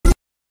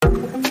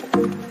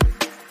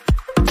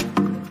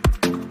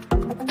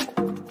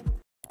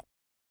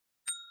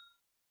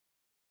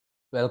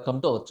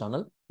Welcome to our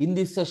channel. In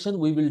this session,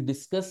 we will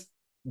discuss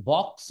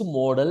box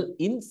model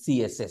in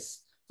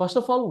CSS. First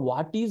of all,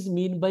 what is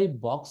mean by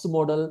box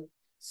model?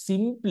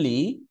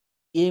 Simply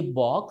a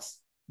box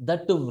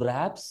that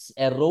wraps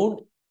around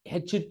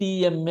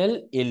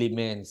HTML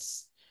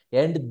elements.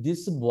 And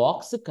this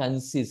box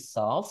consists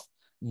of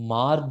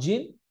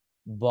margin,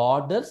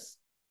 borders,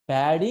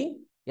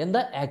 padding, and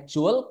the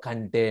actual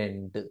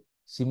content.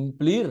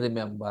 Simply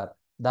remember,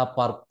 the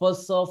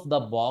purpose of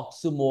the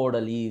box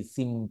model is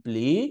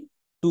simply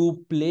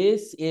to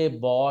place a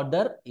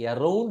border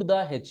around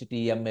the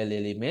HTML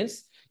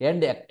elements,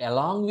 and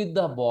along with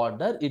the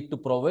border, it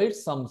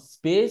provides some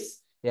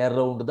space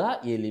around the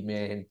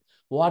element.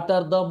 What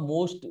are the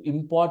most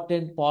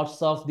important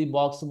parts of the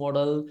box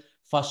model?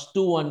 First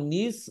one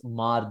is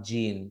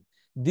margin.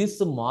 This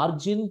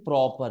margin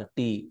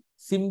property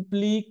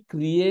simply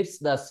creates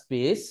the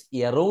space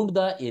around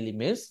the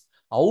elements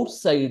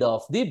outside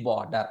of the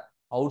border.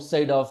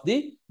 Outside of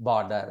the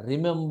border.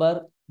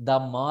 Remember, the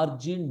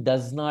margin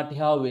does not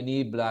have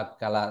any black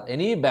color,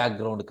 any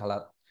background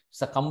color.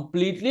 It's a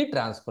completely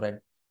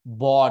transparent.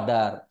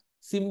 Border.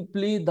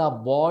 Simply the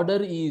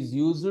border is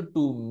used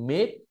to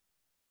make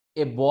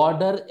a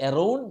border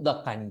around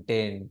the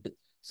content.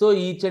 So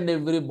each and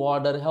every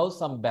border has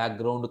some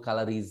background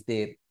color is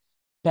there.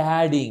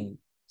 Padding.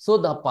 So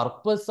the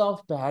purpose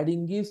of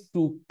padding is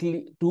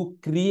to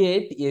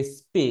create a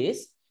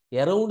space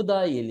around the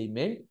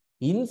element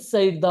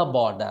inside the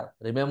border.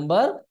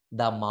 Remember,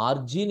 the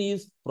margin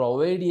is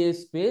provide a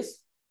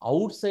space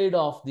outside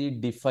of the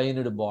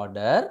defined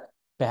border.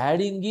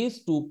 Padding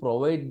is to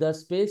provide the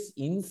space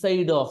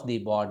inside of the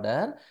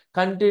border.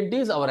 Content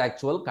is our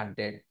actual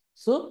content.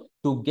 So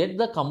to get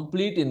the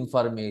complete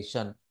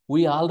information,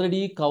 we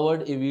already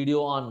covered a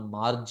video on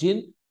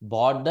margin,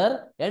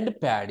 border, and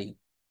padding.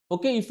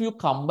 Okay, if you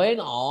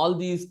combine all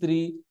these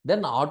three,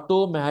 then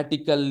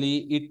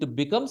automatically it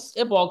becomes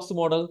a box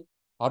model.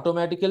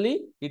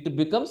 Automatically, it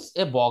becomes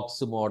a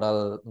box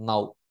model.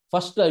 Now,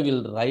 first I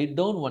will write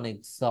down one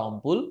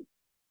example.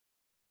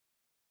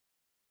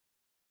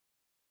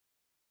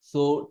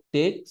 So,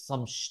 take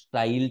some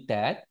style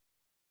tag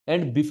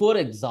and before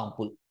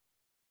example,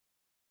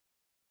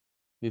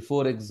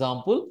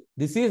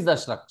 this is the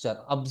structure.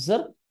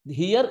 Observe,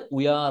 here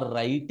we are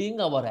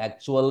writing our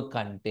actual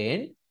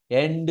content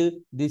and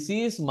this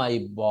is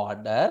my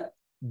border.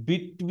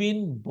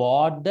 Between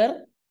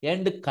border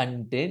and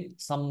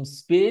content, some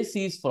space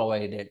is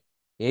provided.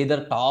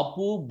 Either top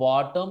to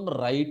bottom,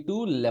 right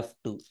to left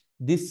to.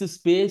 This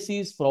space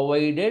is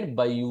provided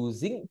by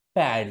using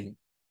padding.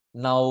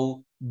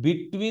 Now,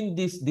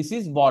 this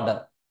is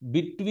border.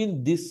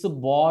 Between this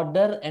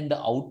border and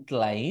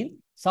outline,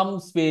 some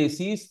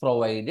space is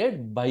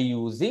provided by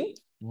using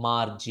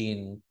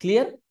margin.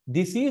 Clear?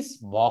 This is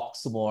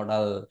box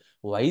model.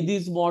 Why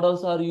these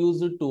models are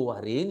used? To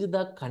arrange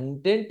the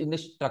content in a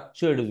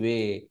structured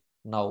way.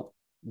 Now,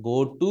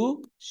 go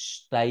to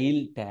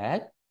style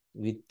tag.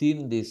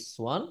 Within this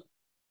one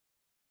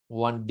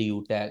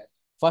div tag.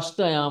 First,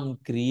 I am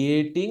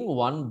creating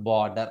one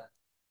border.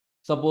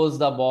 Suppose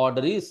the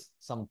border is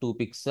some 2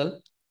 pixel.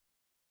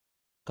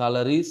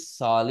 Color is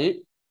solid.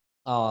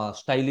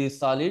 Style is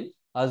solid.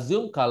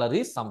 Assume color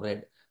is some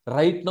red.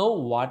 Right now,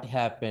 what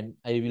happened?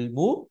 I will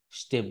move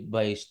step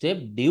by step.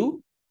 Div.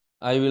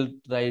 I will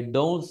write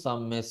down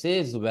some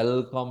message.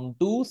 Welcome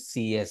to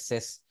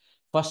CSS.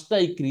 First,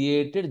 I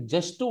created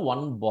just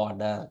one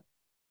border.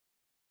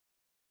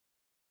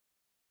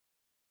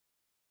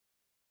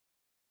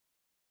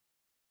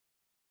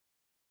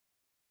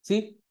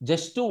 See,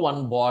 just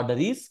one border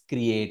is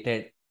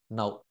created.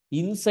 Now,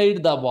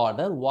 inside the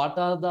border, what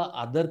are the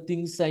other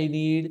things I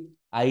need?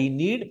 I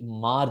need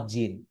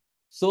margin.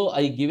 So,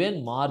 I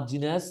given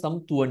margin as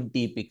some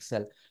 20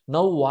 pixel.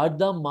 Now, what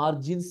the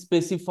margin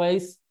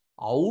specifies?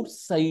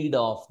 Outside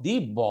of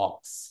the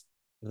box.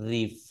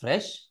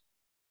 Refresh.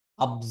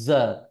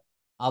 Observe.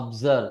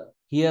 Observe.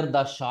 Here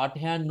the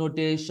shorthand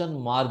notation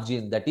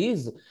margin. That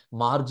is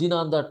margin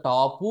on the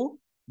top,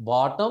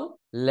 bottom,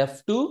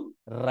 left to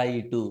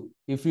right to.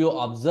 If you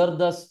observe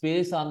the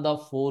space on the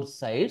four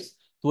sides,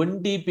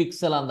 20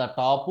 pixel on the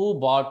top,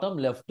 bottom,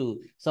 left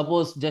to.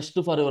 Suppose just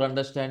for your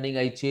understanding,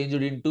 I changed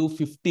it into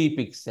 50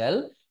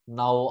 pixel.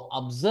 Now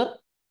observe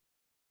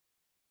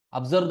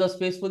the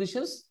space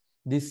positions.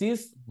 This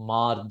is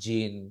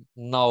margin.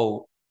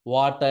 Now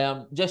what I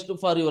am, just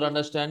for your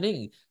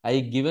understanding,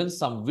 I given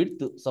some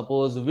width,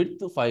 suppose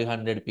width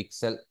 500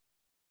 pixel.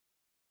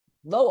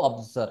 Now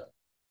observe.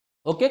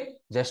 Okay,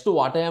 just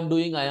what I am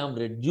doing, I am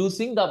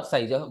reducing the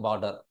size of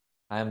border.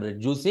 I am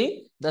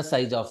reducing the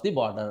size of the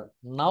border.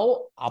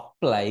 Now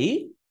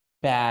apply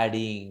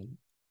padding.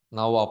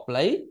 Now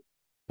apply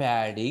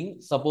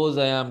padding. Suppose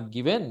I am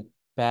given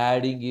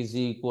padding is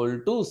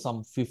equal to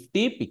some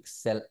 50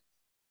 pixel.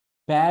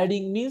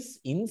 Padding means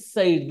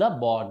inside the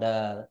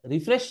border.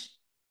 Refresh.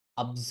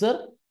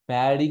 Observe.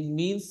 Padding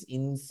means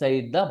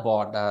inside the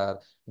border.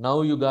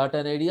 Now you got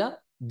an idea?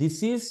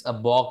 This is a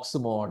box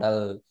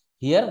model.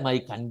 Here my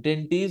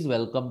content is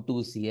welcome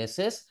to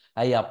CSS.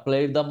 I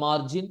applied the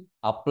margin,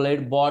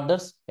 applied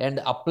borders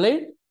and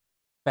applied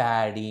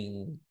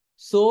padding.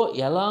 So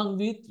along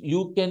with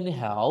you can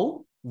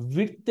have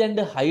width and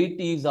height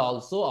is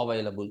also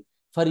available.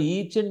 For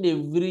each and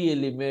every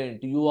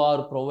element, you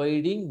are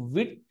providing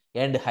width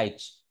and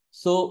height.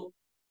 So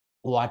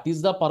what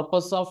is the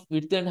purpose of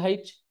width and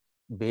height?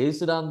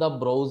 Based on the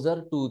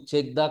browser to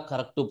check the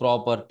correct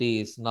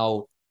properties.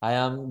 Now, I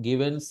am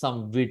given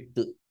some width.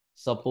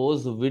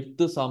 Suppose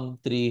width some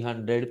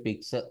 300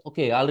 pixel.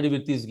 Okay, already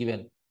width is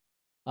given.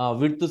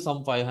 Width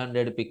some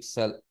 500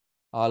 pixel.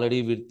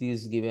 Already width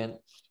is given.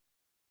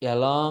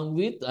 Along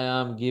with I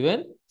am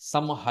given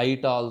some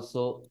height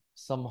also,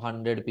 some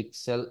 100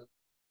 pixel.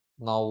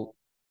 Now,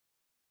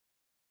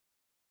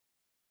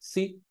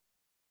 see,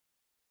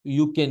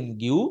 you can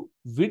give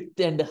width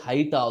and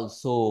height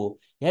also.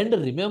 And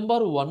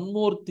remember one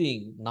more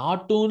thing,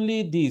 not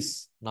only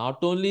this,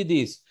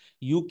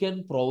 you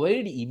can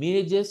provide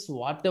images,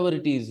 whatever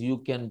it is, you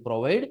can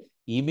provide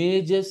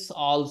images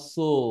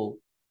also.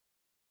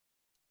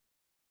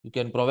 You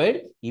can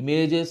provide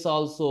images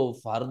also.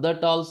 For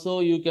that also,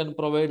 you can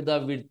provide the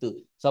width.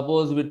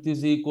 Suppose width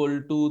is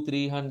equal to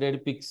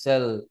 300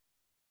 pixel.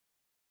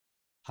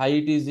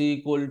 Height is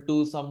equal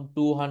to some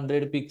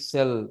 200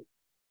 pixel.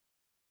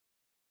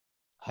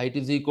 Height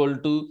is equal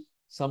to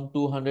some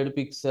 200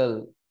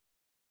 pixel.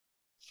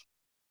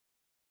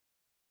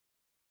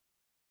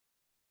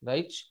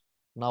 Right?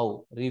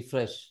 Now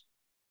refresh.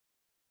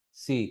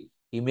 See,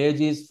 image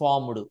is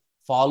formed,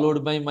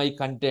 followed by my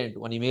content.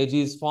 One image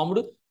is formed,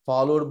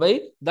 followed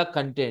by the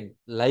content.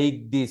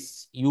 Like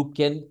this, you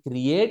can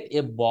create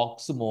a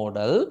box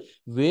model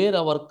where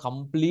our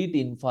complete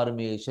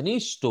information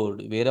is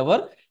stored. Where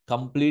our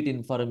complete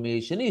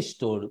information is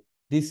stored.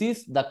 This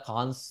is the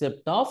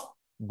concept of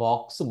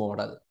box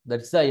model.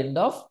 That's the end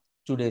of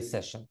today's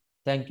session.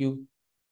 Thank you.